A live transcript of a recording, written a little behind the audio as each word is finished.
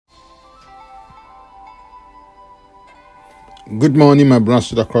Good morning, my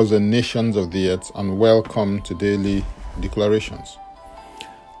brothers across the nations of the earth, and welcome to Daily Declarations.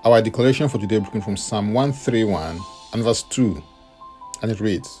 Our declaration for today is from Psalm 131 and verse 2, and it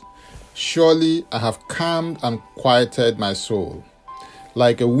reads, "Surely I have calmed and quieted my soul,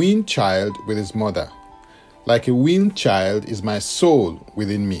 like a weaned child with his mother. Like a weaned child is my soul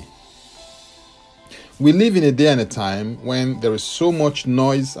within me." We live in a day and a time when there is so much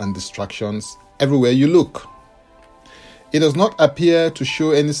noise and distractions everywhere you look. It does not appear to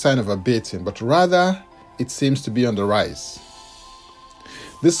show any sign of abating, but rather it seems to be on the rise.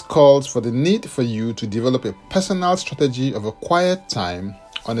 This calls for the need for you to develop a personal strategy of a quiet time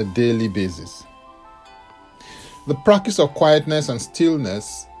on a daily basis. The practice of quietness and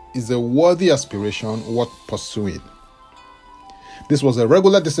stillness is a worthy aspiration worth pursuing. This was a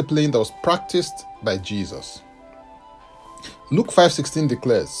regular discipline that was practiced by Jesus. Luke 5:16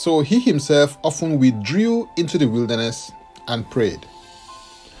 declares, "So he himself often withdrew into the wilderness and prayed."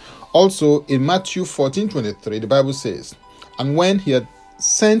 Also in Matthew 14:23, the Bible says, "And when he had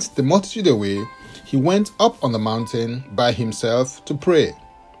sent the multitude away, he went up on the mountain by himself to pray.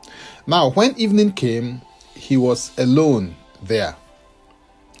 Now when evening came, he was alone there."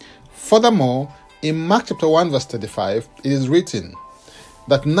 Furthermore, in Mark chapter 1 verse 35, it is written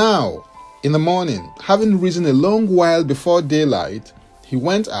that now in the morning, having risen a long while before daylight, he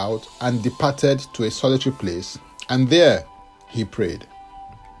went out and departed to a solitary place, and there he prayed.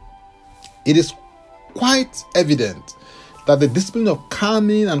 It is quite evident that the discipline of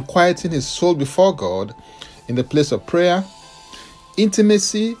calming and quieting his soul before God in the place of prayer,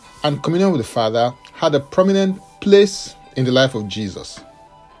 intimacy, and communion with the Father had a prominent place in the life of Jesus.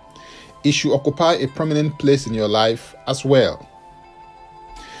 It should occupy a prominent place in your life as well.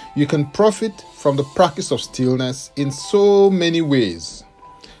 You can profit from the practice of stillness in so many ways,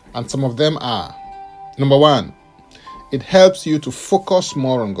 and some of them are: number one, it helps you to focus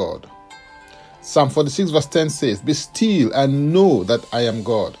more on God. Psalm 46 verse 10 says, "Be still and know that I am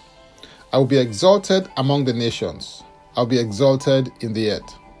God. I will be exalted among the nations. I will be exalted in the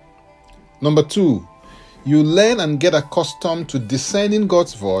earth." Number two, you learn and get accustomed to discerning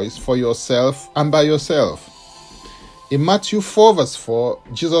God's voice for yourself and by yourself. In Matthew 4 verse 4,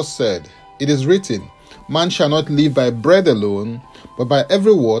 Jesus said, "It is written, man shall not live by bread alone, but by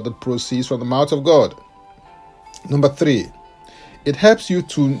every word that proceeds from the mouth of God." Number three, it helps you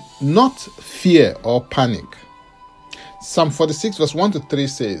to not fear or panic. Psalm 46 verse 1 to 3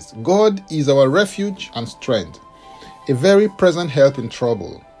 says, "God is our refuge and strength, a very present help in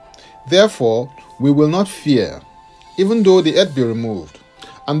trouble. Therefore we will not fear, even though the earth be removed,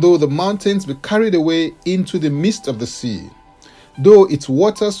 and though the mountains be carried away into the midst of the sea, though its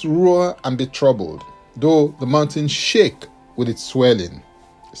waters roar and be troubled, though the mountains shake with its swelling."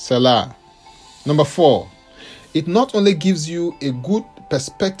 Selah. Number four, it not only gives you a good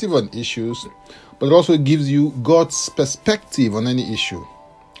perspective on issues, but it also gives you God's perspective on any issue.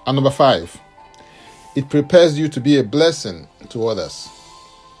 And number five, it prepares you to be a blessing to others.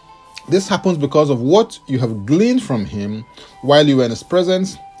 This happens because of what you have gleaned from Him while you were in His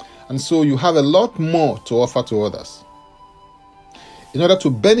presence, and so you have a lot more to offer to others. In order to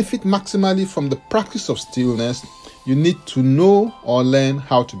benefit maximally from the practice of stillness, you need to know or learn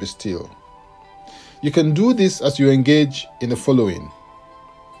how to be still. You can do this as you engage in the following: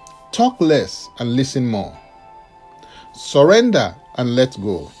 talk less and listen more, surrender and let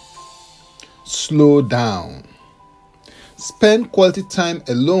go, slow down, spend quality time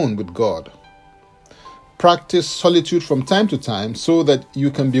alone with God, practice solitude from time to time so that you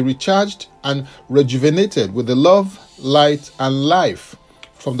can be recharged and rejuvenated with the love, light, and life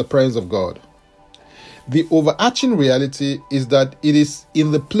from the presence of God. The overarching reality is that it is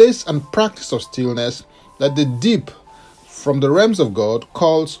in the place and practice of stillness that the deep from the realms of God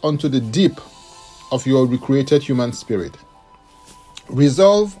calls onto the deep of your recreated human spirit.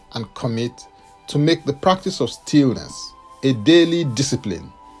 Resolve and commit to make the practice of stillness a daily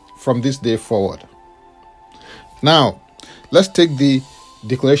discipline from this day forward. Now, let's take the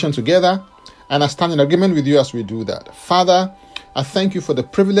declaration together, and I stand in agreement with you as we do that. Father, I thank you for the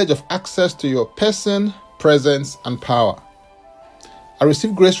privilege of access to your person, presence, and power. I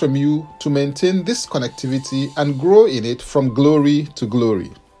receive grace from you to maintain this connectivity and grow in it from glory to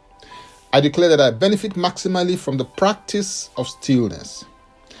glory. I declare that I benefit maximally from the practice of stillness.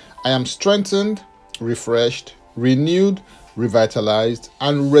 I am strengthened, refreshed, renewed, revitalized,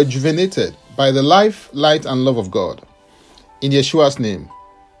 and rejuvenated by the life, light, and love of God. In Yeshua's name,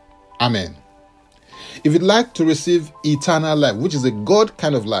 Amen. If you'd like to receive eternal life, which is a God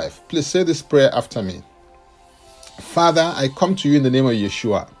kind of life, please say this prayer after me. Father, I come to you in the name of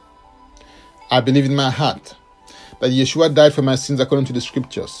Yeshua. I believe in my heart that Yeshua died for my sins according to the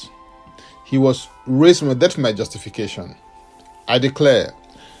scriptures. He was raised from the dead for my justification. I declare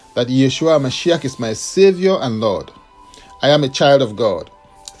that Yeshua Mashiach is my Savior and Lord. I am a child of God.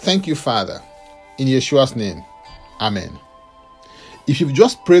 Thank you, Father. In Yeshua's name, Amen. If you've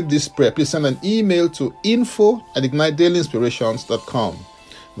just prayed this prayer, please send an email to info@ignitedailyinspirations.com.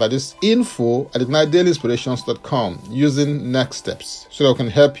 That is info@ignitedailyinspirations.com using next steps so that we can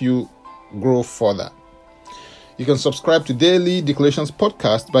help you grow further. You can subscribe to Daily Declarations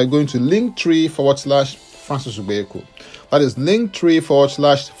Podcast by going to linktree/Francis Ubeku. That is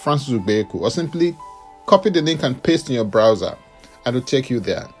linktree/Francis Ubeku, or simply copy the link and paste in your browser and it will take you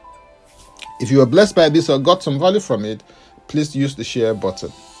there. If you are blessed by this or got some value from it, please use the share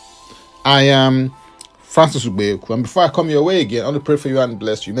button. I am Francis Ubeku, and before I come your way again, I want to pray for you and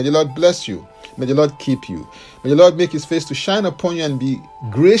bless you. May the Lord bless you. May the Lord keep you. May the Lord make his face to shine upon you and be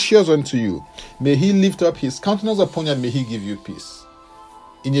gracious unto you. May he lift up his countenance upon you and may he give you peace.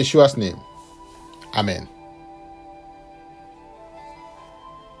 In Yeshua's name, Amen.